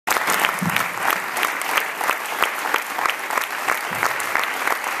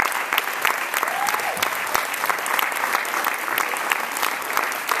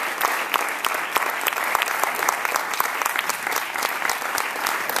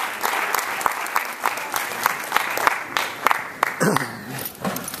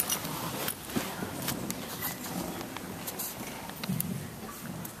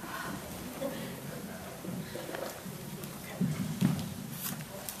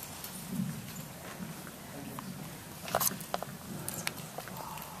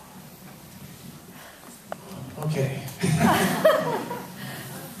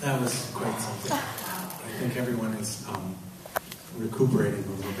everyone is recuperating a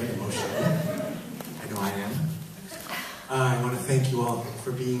little bit emotionally. I know I am. I want to thank you all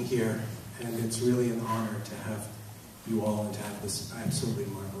for being here, and it's really an honor to have you all and to have this absolutely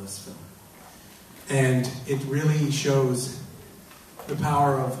marvelous film. And it really shows the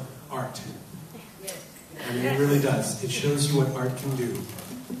power of art. I mean, it really does. It shows you what art can do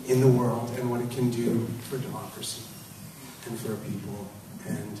in the world and what it can do for democracy and for people,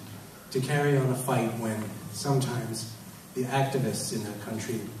 and to carry on a fight when sometimes the activists in a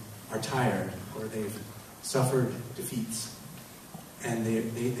country are tired or they've suffered defeats and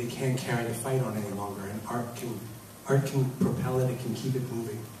they can't carry the fight on any longer, and art can propel it, it can keep it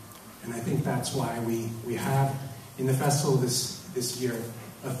moving. And I think that's why we have in the festival this year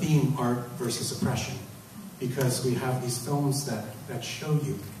a theme, art versus oppression, because we have these films that show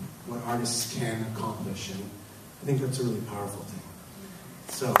you what artists can accomplish, and I think that's a really powerful thing.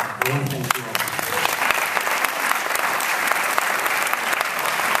 So I want to thank you all.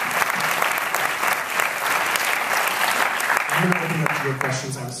 I'm going to open up to your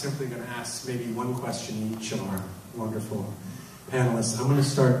questions. I was simply going to ask maybe one question each of our wonderful panelists. I'm going to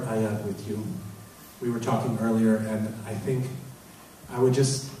start, Ayat, with you. We were talking earlier, and I think I would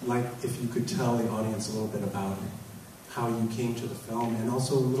just like if you could tell the audience a little bit about how you came to the film, and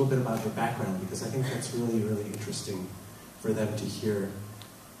also a little bit about your background, because I think that's really, really interesting for them to hear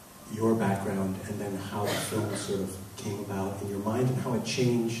your background and then how the film sort of came about in your mind and how it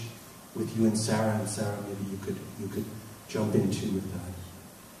changed with you and Sara. And Sara, maybe you could jump into with that.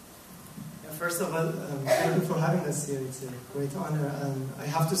 Yeah, first of all, thank you for having us here. It's a great honor, and I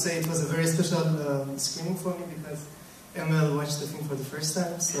have to say it was a very special screening for me because Emel watched the film for the first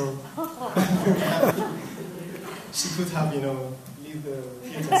time, so she could have, leave the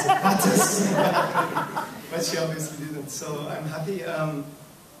theater as a practice, but she obviously didn't. So I'm happy.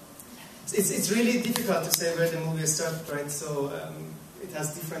 It's really difficult to say where the movie started, right? So it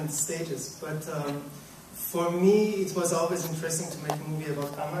has different stages. But for me, it was always interesting to make a movie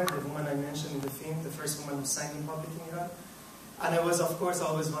about Qamar, the woman I mentioned in the film, the first woman who sang in public in Iran. And I was, of course,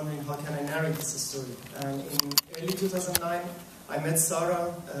 always wondering how can I narrate this story. And in early 2009, I met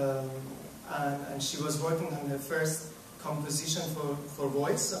Sara, and she was working on her first composition for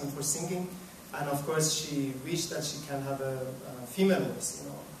voice and for singing. And of course, she wished that she can have a female voice,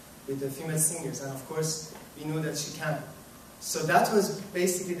 with the female singers, and of course we knew that she can. So that was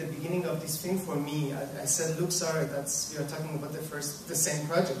basically the beginning of this film for me. I said, look, Sara, we are talking about the same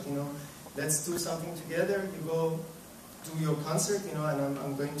project, let's do something together. You go do your concert, and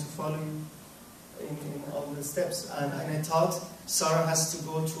I'm going to follow you in all the steps. And I thought Sara has to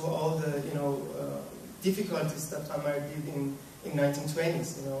go through all the difficulties that Qamar did in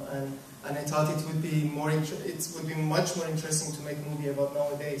 1920s, and I thought it would be much more interesting to make a movie about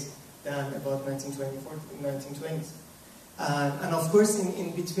nowadays than about 1920s. And of course,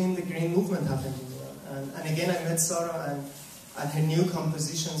 in between, the Green Movement happened in Iran. And again, I met Sara, and her new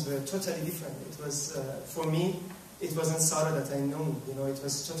compositions were totally different. It was, for me, it wasn't Sara that I knew. It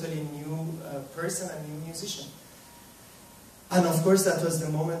was totally a new person, a new musician. And of course, that was the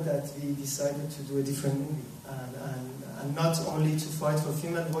moment that we decided to do a different movie. And not only to fight for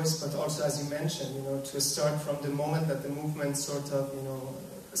female voice, but also, as you mentioned, to start from the moment that the movement sort of,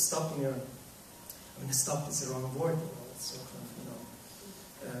 stopped in Iran. I mean, stopped is the wrong word. It's sort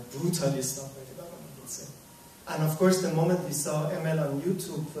of, brutally stopped by the government, let's say. And of course, the moment we saw Emel on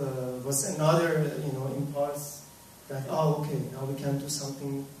YouTube was another, impulse that, oh, okay, now we can do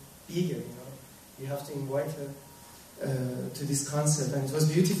something bigger. We have to invite her to this concert. And it was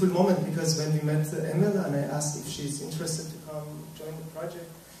a beautiful moment because when we met Emel and I asked if she's interested to come join the project,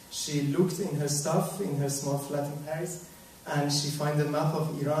 she looked in her stuff, in her small flat in Paris, and she found a map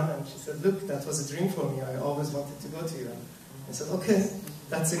of Iran and she said, look, that was a dream for me. I always wanted to go to Iran. I said, okay,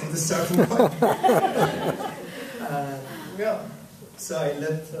 that's a good starting point. Yeah, so I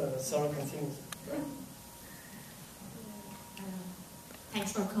let Sara continue.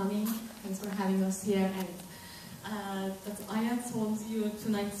 Thanks for coming. Thanks for having us here. And that Ayat told you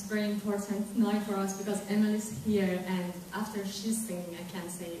tonight is very important night for us because Emel is here, and after she's singing, I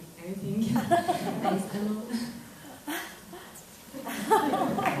can't say anything. Thanks, Emel.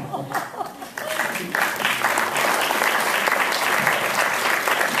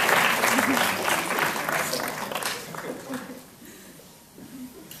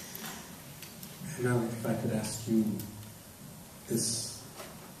 Now, if I could ask you this,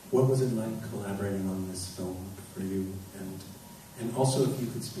 what was it like collaborating on this film for you? And also if you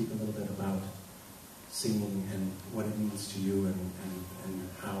could speak a little bit about singing and what it means to you and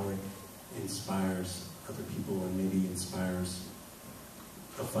how it inspires other people and maybe inspires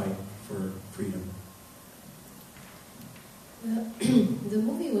a fight for freedom. The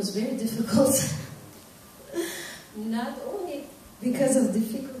movie was very difficult, not only because of the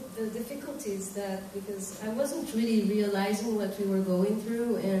difficulties because I wasn't really realizing what we were going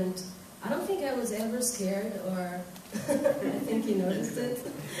through, and I don't think I was ever scared, or I think you noticed it.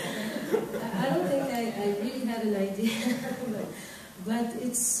 I don't think I really had an idea, but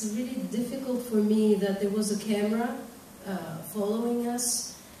it's really difficult for me that there was a camera following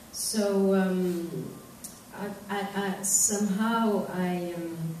us, so somehow I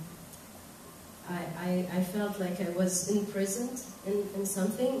felt like I was imprisoned in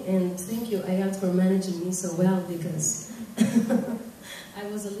something, and thank you, Ayat, for managing me so well, because I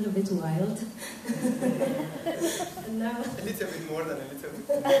was a little bit wild. And now, a little bit more than a little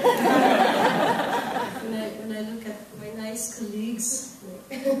bit. when I look at my nice colleagues,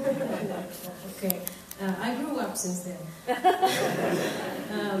 okay, I grew up since then.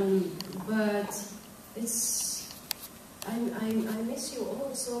 But I miss you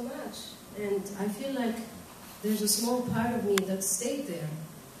all so much, and I feel like there's a small part of me that stayed there,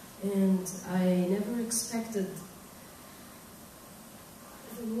 and I never expected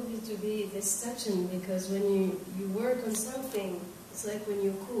the movie to be this touching, because when you work on something, it's like when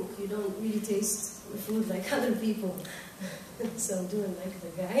you cook, you don't really taste the food like other people. So I'm doing like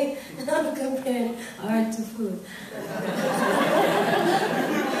the guy, I'm comparing art to food.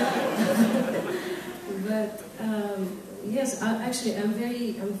 But yes, actually, I'm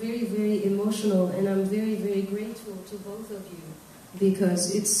very, very emotional, and I'm very, very grateful to both of you,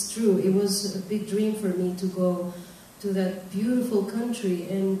 because it's true. It was a big dream for me to go to that beautiful country,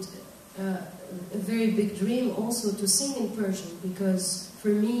 and a very big dream also to sing in Persian, because for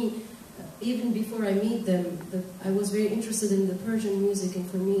me, even before I meet them, I was very interested in the Persian music, and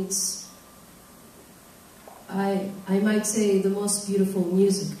for me it's, I might say, the most beautiful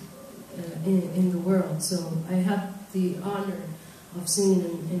music in the world. So I had the honor of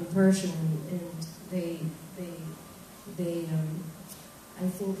singing in Persian, and they I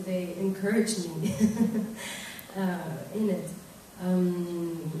think they encouraged me in it.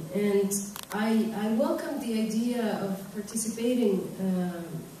 And I welcomed the idea of participating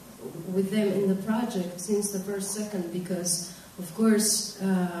with them in the project since the first second, because of course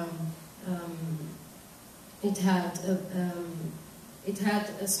it had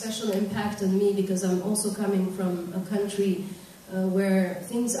a special impact on me, because I'm also coming from a country where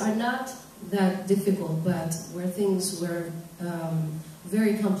things are not that difficult, but where things were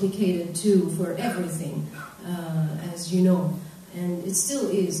very complicated too, for everything, as you know, and it still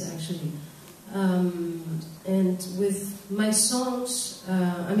is actually. And with my songs,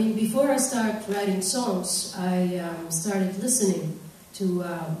 I mean, before I started writing songs, I started listening to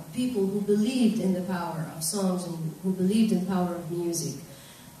people who believed in the power of songs and who believed in the power of music,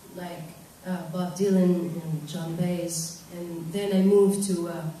 like Bob Dylan and John Baez. And then I moved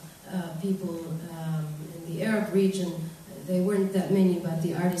to people in the Arab region. They weren't that many, but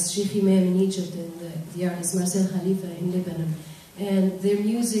the artist Sheikh Imam in Egypt and the artist Marcel Khalifa in Lebanon. And their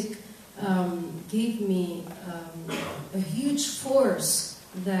music gave me a huge force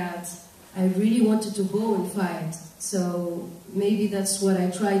that I really wanted to go and fight. So maybe that's what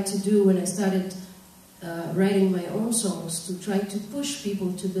I tried to do when I started writing my own songs, to try to push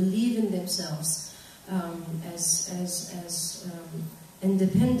people to believe in themselves as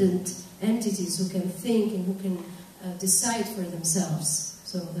independent entities who can think and who can decide for themselves.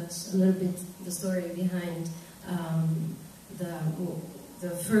 So that's a little bit the story behind the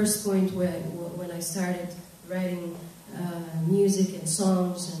first point when I started writing music and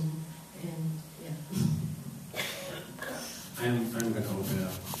songs, and yeah. I'm going to open it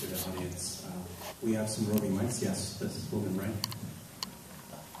up to the audience. We have some roving mics. Yes, this woman, right?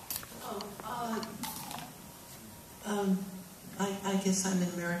 I guess I'm an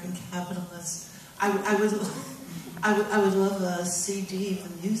American capitalist. I would love a CD for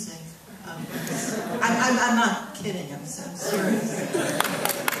music. I'm not kidding. I'm so serious.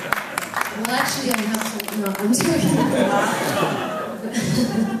 Well, actually, I have some. No, I'm joking.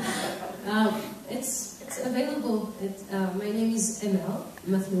 It's available. My name is Emel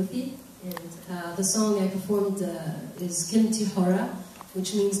Mathlouthi, and the song I performed is Teharn,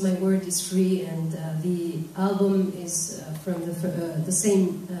 which means my word is free, and the album is from the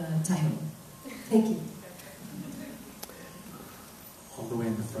same title. Thank you. All the way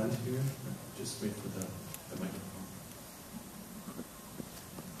in the front here. Just wait for the microphone.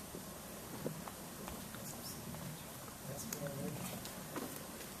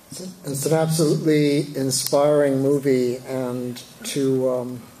 It's an absolutely inspiring movie, and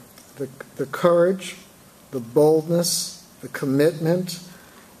to the courage, the boldness, the commitment,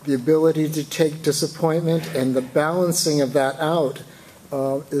 the ability to take disappointment and the balancing of that out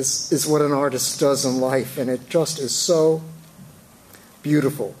is what an artist does in life, and it just is so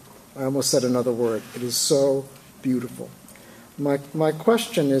beautiful. I almost said another word. It is so beautiful. My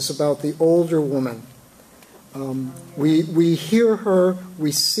question is about the older woman. We hear her,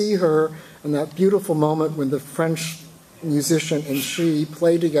 we see her in that beautiful moment when the French musician and she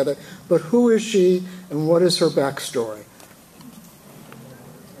play together, but who is she and what is her backstory?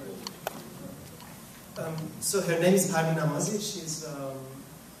 So her name is Sara Najafi.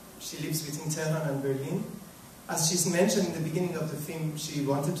 She lives between Teharn and Berlin. As she's mentioned in the beginning of the film, she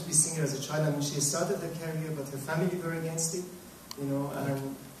wanted to be a singer as a child. I mean, she started her career, but her family were against it, you know.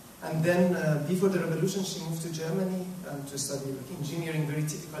 And then before the revolution, she moved to Germany to study engineering, very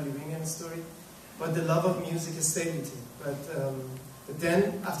typical Iranian story. But the love of music stayed with her. But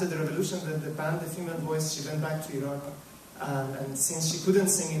then, after the revolution, the band, the female voice, she went back to Iran. And since she couldn't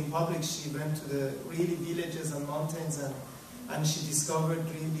sing in public, she went to the really villages and mountains, and she discovered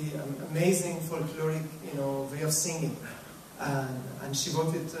really an amazing folkloric, you know, way of singing. And she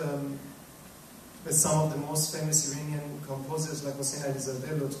worked with some of the most famous Iranian composers like Elise Caron.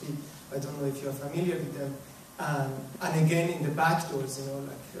 I don't know if you're familiar with them. And again, in the back doors, you know,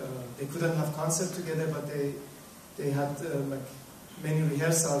 like they couldn't have concert together, but they had like many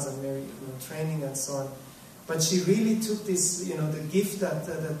rehearsals and many, you know, training and so on. But she really took this, you know, the gift that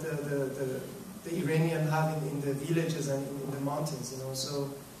the Iranian have in the villages and in the mountains, you know.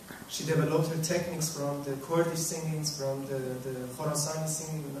 So she developed her techniques from the Kurdish singings, from the Khorasani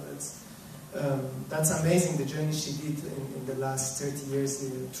singing. You know, that's amazing, the journey she did in the last 30 years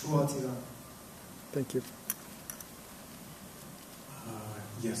throughout Iran. Thank you.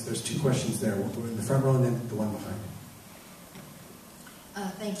 Yes, there's two questions there. We're in the front row and then the one behind.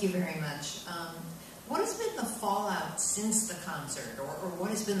 Thank you very much. What has been the fallout since the concert, or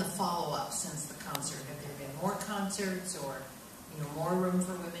what has been the follow-up since the concert? Have there been more concerts, or, you know, more room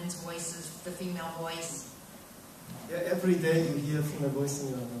for women's voices, the female voice? Yeah, every day you hear female voice in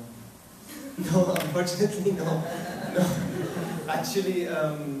your No, unfortunately, no. Actually,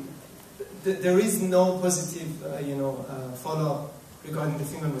 there is no positive, you know, follow-up regarding the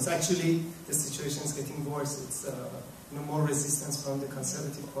female voice. Actually, the situation is getting worse. It's you know, more resistance from the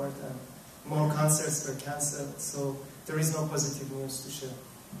conservative part, and more concerts were cancelled. So there is no positive news to share.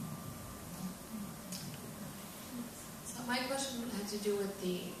 So my question had to do with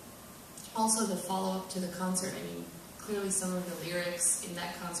also the follow-up to the concert. I mean, clearly some of the lyrics in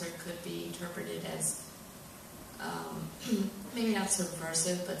that concert could be interpreted as maybe not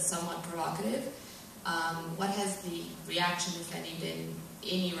subversive, but somewhat provocative. What has the reaction, if any, been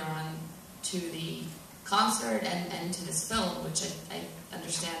in Iran to the concert and to this film, which I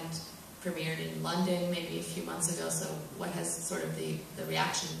understand premiered in London maybe a few months ago, so what has sort of the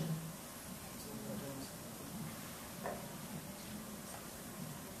reaction been?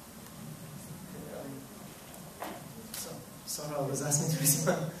 Sara was asking to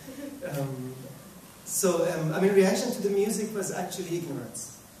respond. I mean, reaction to the music was actually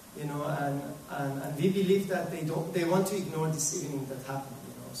ignorance, you know, and we believe that they want to ignore this evening that happened,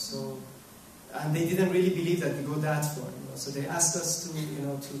 you know. So, and they didn't really believe that we go that far, you know. So they asked us to, you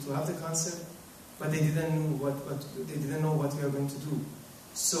know, to have the concert, but they didn't know what we were going to do.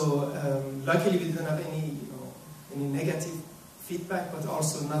 So luckily we didn't have any, you know, any negative feedback, but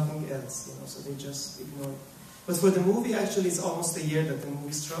also nothing else, you know. So they just ignored it. But for the movie, actually, it's almost a year that the movie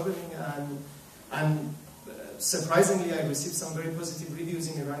is traveling, and surprisingly, I received some very positive reviews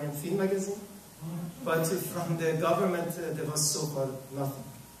in Iranian film magazine. But from the government, there was so far nothing.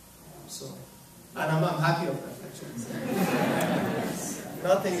 So, and I'm happy of that, actually.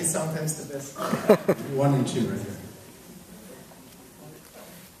 Nothing is sometimes the best. 1 and 2 right here.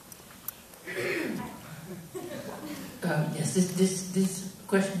 Yes, this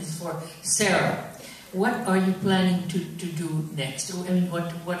question is for Sara. What are you planning to do next? I mean,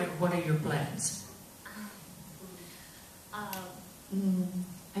 what are your plans?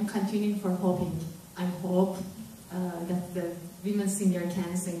 I'm continuing for hoping. I hope that the women singer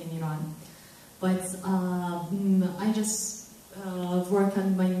can sing in Iran. But I just work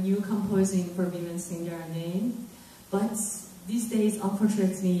on my new composing for women singer name. But these days,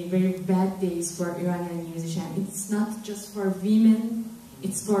 unfortunately, very bad days for Iranian musicians. It's not just for women,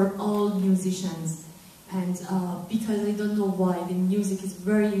 it's for all musicians. And because I don't know why, the music is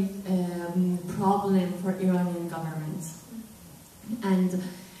very problem for Iranian government. And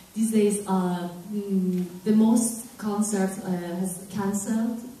these days, the most concerts has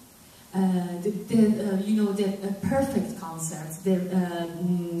cancelled, the perfect concerts,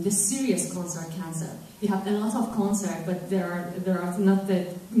 the serious concert. We have a lot of concerts, but they are not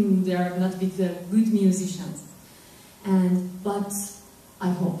with the good musicians. But I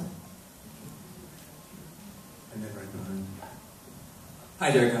hope. And then right behind.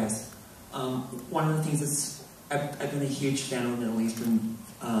 Hi there, guys. One of the things that's I've been a huge fan of Middle Eastern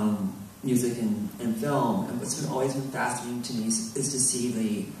music and film, and what's always been fascinating to me is to see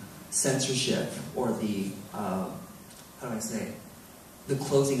the censorship or the how do I say, the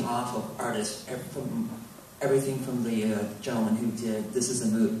closing off of artists from everything from the gentleman who did This Is a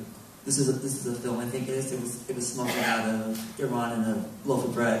Mood. This is a film, I think it was smuggled out of Iran in a loaf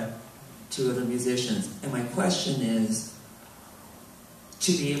of bread to other musicians. And my question is,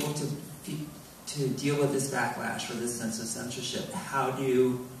 to be able to deal with this backlash or this sense of censorship, how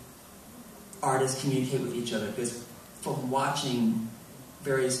do artists communicate with each other? Because from watching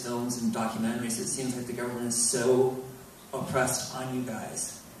various films and documentaries, it seems like the government is so oppressed on you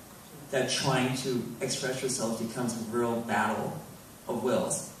guys that trying to express yourself becomes a real battle of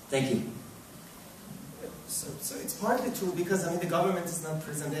wills. Thank you. So it's partly true because the government is not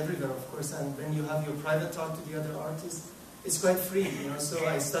present everywhere, of course, and when you have your private talk to the other artists, it's quite free, So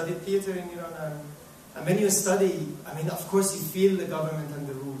I studied theater in Iran, and when you study, of course you feel the government and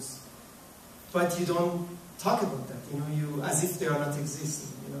the rules, but you don't talk about that, you as if they are not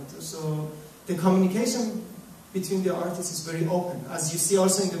existing, So the communication between the artists is very open, as you see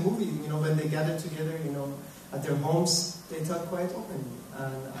also in the movie, when they gather together, at their homes, they talk quite openly,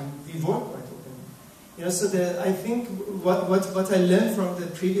 and we work quite openly. So I think what I learned from the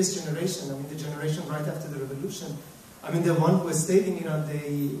previous generation, the generation right after the revolution, the one who was stating,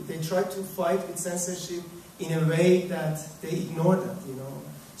 they tried to fight with censorship in a way that they ignore that,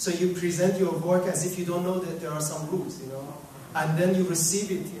 So you present your work as if you don't know that there are some rules, and then you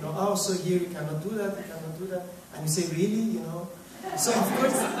receive it, oh, so here you cannot do that, you cannot do that, and you say, really, So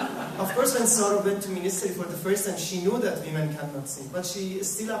of course when Sara went to ministry for the first time, she knew that women cannot sing, but she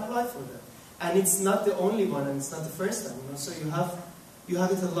still applied for that. And it's not the only one, and it's not the first time, So you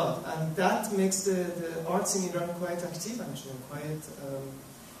have it a lot, and that makes the arts in Iran quite active, actually, quite.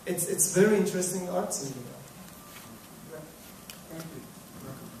 It's very interesting arts in Iran.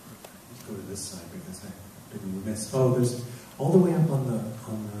 Let's go to this side because I didn't miss. Oh, there's all the way up on the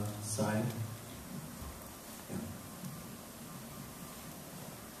side. Yeah.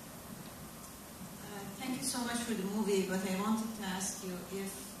 Thank you so much for the movie, but I wanted to ask you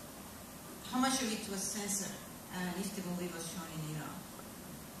how much of it was censored, and if the movie was shown in Iran.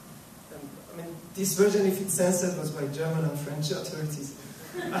 This version, if it's censored, was by German and French authorities.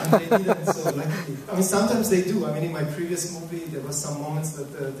 And they didn't, so luckily. Sometimes they do. In my previous movie, there was some moments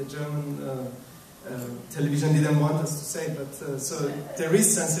that the German television didn't want us to say, but so there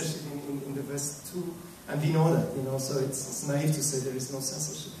is censorship in the West too, and we know that, so it's naive to say there is no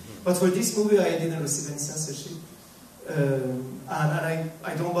censorship. But for this movie, I didn't receive any censorship. And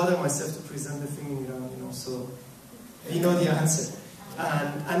I don't bother myself to present the thing in Iran, so we know the answer.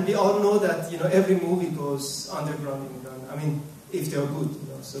 And we all know that, every movie goes underground in Iran. If they are good,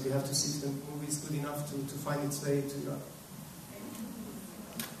 so we have to see if the movie is good enough to find its way to Iran.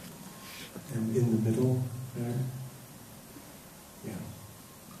 And in the middle there? Yeah.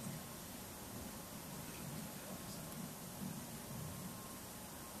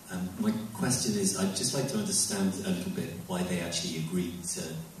 My question is, I'd just like to understand a little bit why they actually agreed to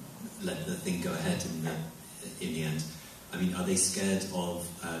let the thing go ahead in the end. Are they scared of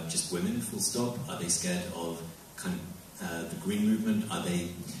just women, full stop? Are they scared of kind of the Green Movement? Do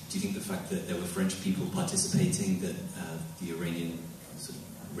you think the fact that there were French people participating, that the Iranian sort of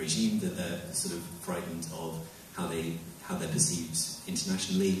regime, that they're sort of frightened of how they're perceived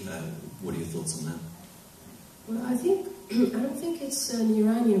internationally? What are your thoughts on that? Well, I don't think it's an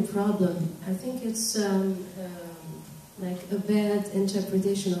Iranian problem. I think it's like a bad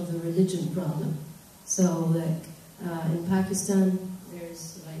interpretation of the religion problem. So, in Pakistan,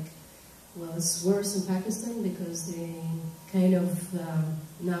 there's it's worse in Pakistan because they kind of,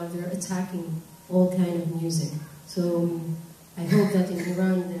 now they're attacking all kind of music. So I hope that in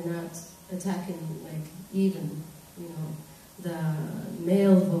Iran they're not attacking even, the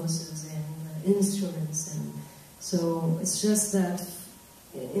male voices and instruments. And so it's just that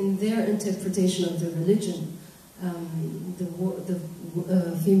in their interpretation of the religion,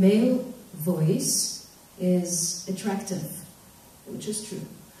 the female voice is attractive, which is true.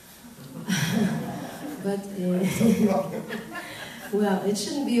 But well, it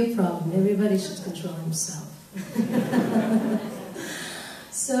shouldn't be a problem. Everybody should control himself.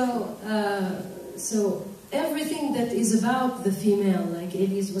 So everything that is about the female, like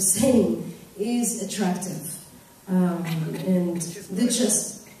Elise was saying, is attractive. And they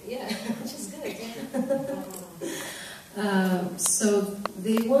just, yeah, she's good, yeah. So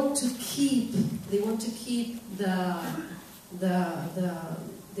they want to keep the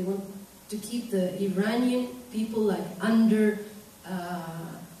Iranian people like under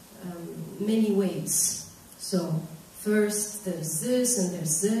many weights. So first there's this, and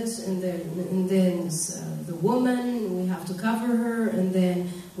there's this, and then there's the woman. We have to cover her, and then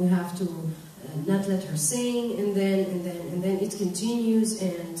we have to not let her sing, and then it continues.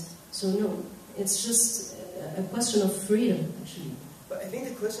 And so no, it's just a question of freedom, actually. But I think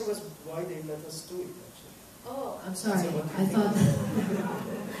the question was why they let us do it, actually. Oh, I'm sorry. I thought.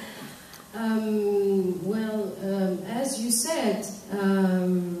 Well, as you said,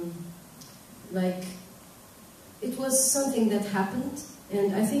 like, it was something that happened,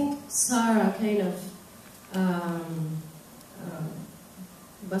 and I think Sara kind of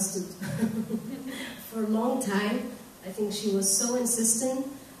busted for a long time. I think she was so insistent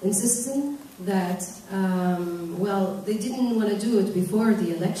that, well, they didn't want to do it before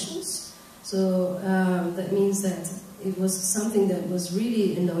the elections, so that means that it was something that was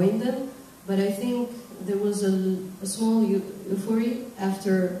really annoying them. But I think there was a small euphoria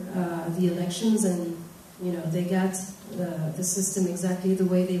after the elections, and you know, they got the system exactly the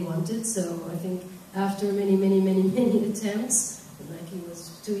way they wanted. So I think after many attempts, like it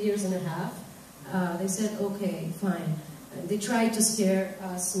was 2.5 years, they said, okay, fine. And they tried to scare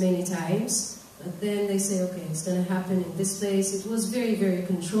us many times, but then they say, okay, it's going to happen in this place. It was very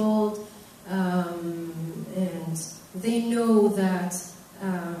controlled, and they know that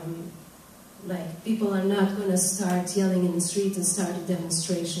like, people are not going to start yelling in the street and start a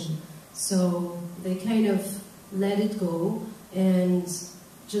demonstration. So they kind of let it go and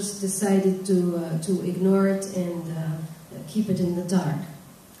just decided to ignore it and keep it in the dark.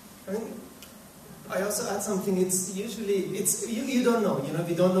 I mean, I also add something. It's usually you don't know. You know,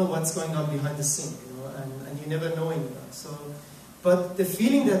 we don't know what's going on behind the scene. You know, and you never know in Iran. So, but the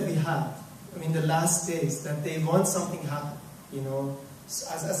feeling that we had, I mean, the last days, that they want something happen. You know,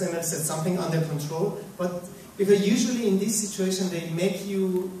 as Emel said, something under control. But because usually in this situation, they make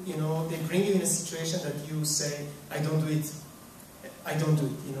you, you know, they bring you in a situation that you say, I don't do it,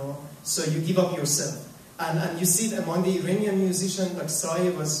 you know. So you give up yourself. And you see it among the Iranian musicians, like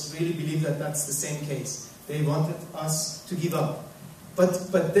Sare was really believed that that's the same case. They wanted us to give up.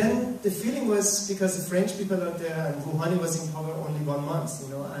 But then the feeling was, because the French people are there and Rouhani was in power only 1 month, you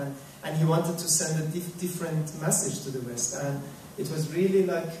know, and he wanted to send a different message to the West. And it was really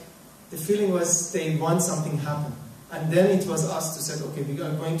like, the feeling was they want something happen. And then it was us to say, okay, we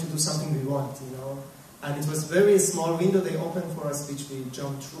are going to do something we want, you know. And it was very small window they opened for us, which we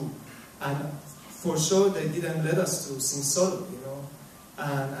jumped through. And for sure, they didn't let us to sing solo, you know.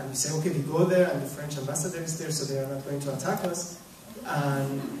 And we say, okay, we go there, and the French ambassador is there, so they are not going to attack us.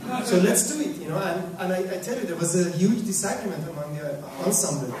 And so let's do it, you know. And I tell you, there was a huge disagreement among the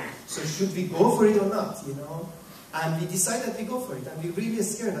ensemble. So should we go for it or not, you know? And we decided we go for it, and we really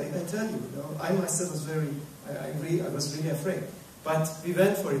scared. I tell you, you know, I myself was I was really afraid. But we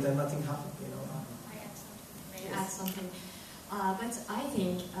went for it, and nothing happened, you know. May I add something? But I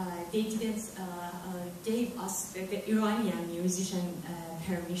think they didn't give us the Iranian musician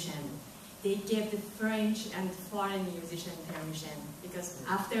permission. They gave the French and foreign musician permission, because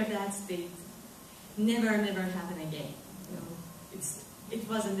after that they never happened again. You know, it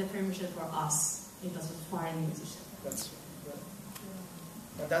wasn't the permission for us. It was a foreign musician. That's right.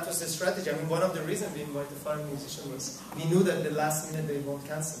 And that was the strategy. I mean, one of the reasons we invited the foreign musician was we knew that the last minute they won't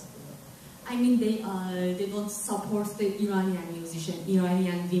cancel. I mean, they don't support the Iranian musician,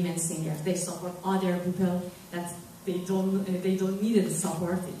 Iranian women singers. They support other people that they don't need the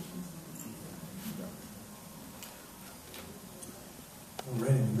support. Right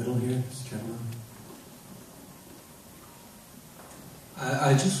in the middle here, Cherhar.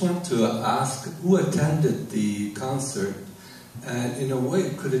 I just want to ask who attended the concert, and in a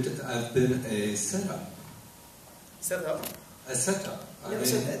way, could it have been a setup? Setup? A setup. I mean,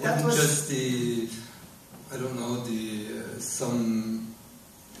 so that was just the, I don't know, some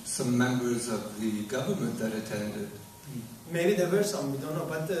members of the government that attended. Maybe there were some, we don't know.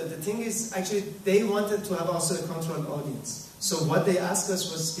 But the thing is, actually, they wanted to have also a controlled audience. So what they asked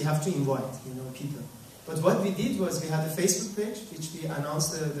us was, we have to invite, you know, people. But what we did was, we had a Facebook page, which we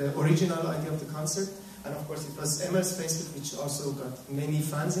announced the original idea of the concert. And of course, it was Emel's Facebook, which also got many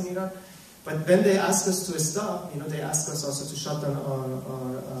fans in Iran. But when they asked us to stop, you know, they asked us also to shut down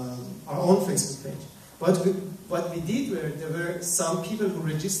our own Facebook page. What we did, there were some people who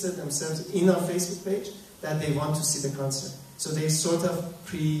registered themselves in our Facebook page that they want to see the concert. So they sort of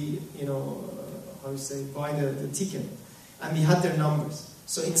buy the ticket. And we had their numbers.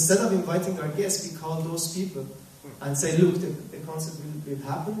 So instead of inviting our guests, we called those people and say, look, the concert will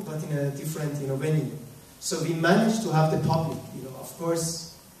happen, but in a different venue. So we managed to have the public. Of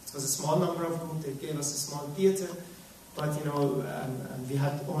course, it was a small number of groups. They gave us a small theater, but and we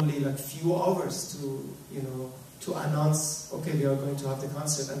had only like few hours to announce, okay, we are going to have the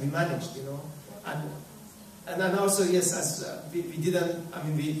concert, and we managed, and then also, yes, as we didn't, I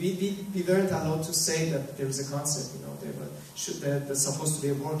mean, we weren't allowed to say that there is a concert, there's supposed to be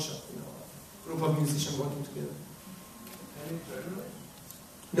a workshop, a group of musicians working together.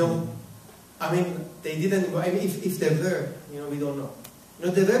 No, I mean, they didn't, I mean, if there were, we don't know.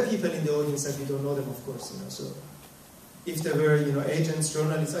 There were people in the audience that we don't know them, of course, so if there were, agents,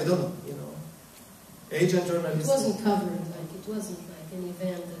 journalists, I don't know, agent, journalists. It wasn't covered, it wasn't like an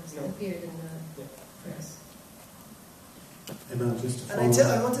event that appeared in the press. And just to and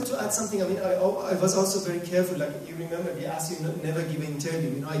I wanted to add something. I mean, I was also very careful. Like you remember, we asked you never give an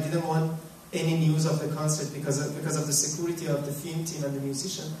interview. I didn't want any news of the concert because of the security of the film team and the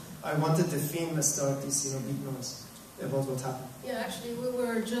musician. I wanted the film to start this big noise about what happened. Yeah, actually, we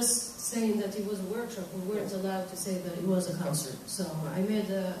were just saying that it was a workshop. We weren't allowed to say that it was a concert. So I made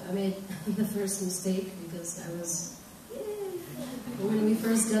the first mistake because I was when we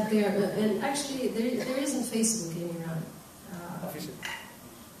first got there. And actually, there isn't Facebook in Iran.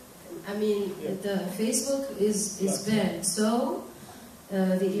 I mean, the Facebook is banned. So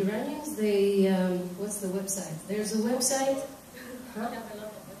the Iranians, they what's the website? There's a website. Huh?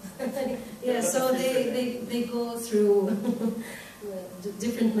 Yeah, so they go through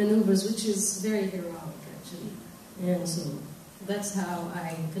different maneuvers, which is very heroic, actually. And so that's how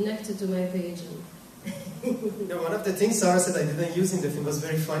I connected to my page. One of the things Sara said I didn't use in the film was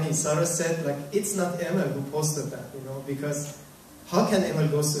very funny. Sara said, like, it's not Emel who posted that, because how can Emel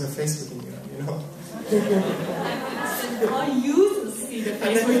goes to her Facebook in Iran, How you see the I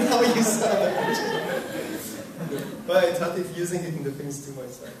don't know Facebook? how you saw that. But I thought if using it in the film is too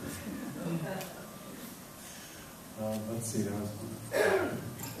much. Let's see, there was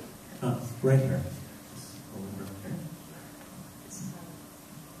one. Right here.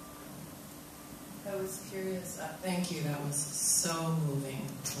 I was curious. Thank you. That was so moving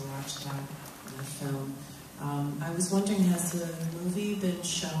to watch that in the film. I was wondering, has the movie been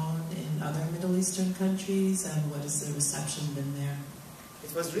shown in other Middle Eastern countries, and what has the reception been there?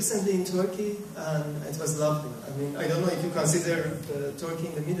 It was recently in Turkey, and it was lovely. I mean, I don't know if you consider Turkey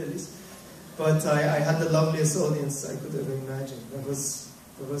in the Middle East, but I had the loveliest audience I could ever imagine. It was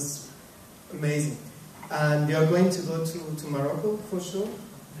amazing. And we are going to go to Morocco for sure,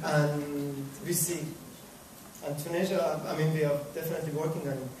 and we see. And Tunisia, I mean, we are definitely working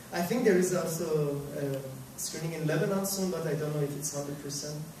on it. I think there is also a screening in Lebanon soon, but I don't know if it's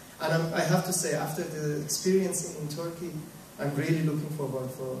 100%. And I have to say, after the experience in Turkey, I'm really looking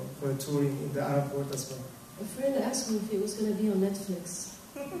forward for a touring in the Arab world as well. A friend asked me if it was going to be on Netflix.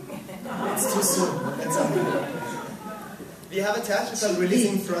 It's too soon. We have a theatrical release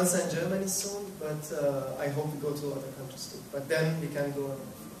in France and Germany soon, but I hope we go to other countries too. But then we can go on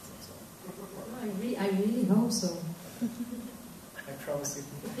Netflix. I really hope so. I promise you.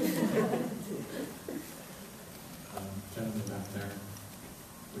 Gentleman back there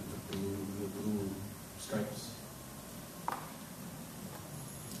with the blue stripes.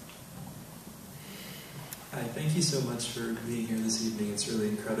 Hi, thank you so much for being here this evening. It's really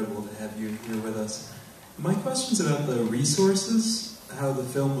incredible to have you here with us. My question's about the resources, how the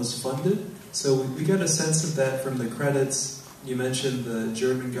film was funded. So we got a sense of that from the credits. You mentioned the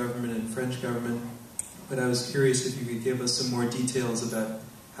German government and French government, but I was curious if you could give us some more details about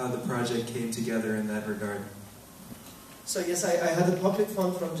how the project came together in that regard. So yes, I had a public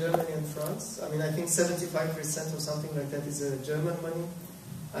fund from Germany and France. I mean, I think 75% or something like that is German money,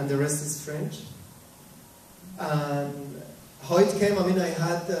 and the rest is French. And how it came, I mean, I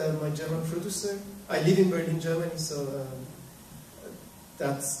had my German producer. I live in Berlin, Germany, so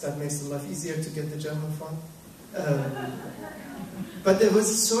that makes it a lot easier to get the German fund. But there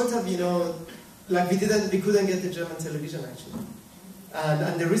was sort of, like we couldn't get the German television actually.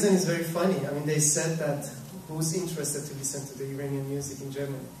 And the reason is very funny. I mean, they said that who's interested to listen to the Iranian music in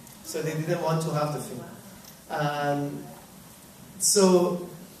Germany? So they didn't want to have the film.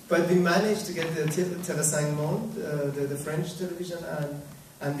 But we managed to get the TV5 Monde, the French television,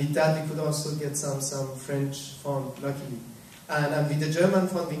 and with that we could also get some French fund, luckily. And with the German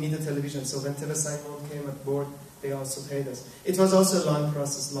fund we needed television, so when TV5 Monde came at board, they also paid us. It was also a long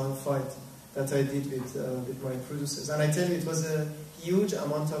process, long fight that I did with my producers. And I tell you, it was a huge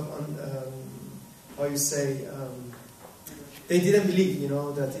amount of how you say, they didn't believe, you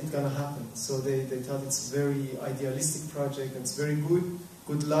know, that it's gonna happen. So they thought it's a very idealistic project, and it's very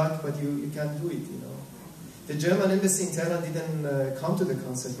good luck, but you can't do it, you know. The German embassy in Tehran didn't come to the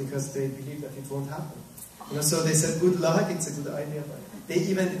concert because they believed that it won't happen. You know, so they said, good luck, it's a good idea, but they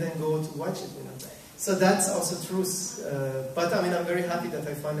even didn't go to watch it, you know. So that's also truth. But I mean, I'm very happy that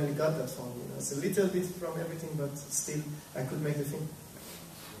I finally got that film, you know. It's a little bit from everything, but still, I could make the film.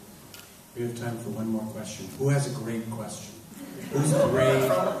 We have time for one more question. Who has a great question? Who's great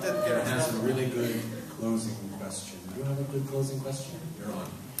and has a really good closing question? You have a good closing question? You're on.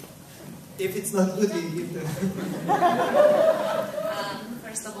 If it's not good, you give the...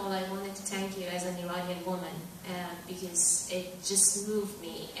 First of all, I wanted to thank you as an Iranian woman because it just moved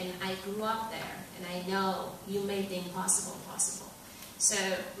me, and I grew up there, and I know you made the impossible possible. So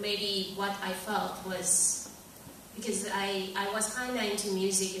maybe what I felt was, because I was kind of into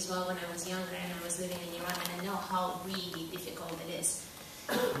music as well when I was younger, and I was living in Iran, and I know how really difficult it is.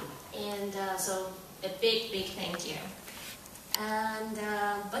 And so a big, big thank you. And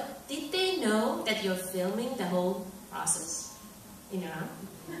but did they know that you're filming the whole process in Iran?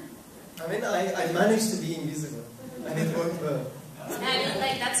 I mean, I managed to be invisible, and it worked well. I mean,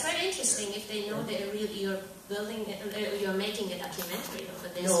 like, that's very interesting if they know that you're building, you're making a documentary over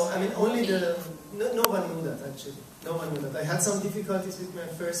this. No, I mean, only no one knew that, actually. No one knew that. I had some difficulties with my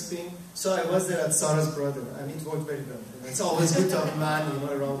first film, so I was there at Sara's brother, and it worked very well. It's always good to have a man, you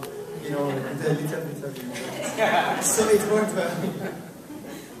know, around, you know, with a little bit of, you know. So it worked well.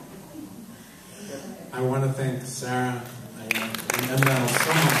 I want to thank Sara and Emel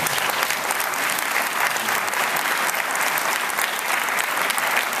so much.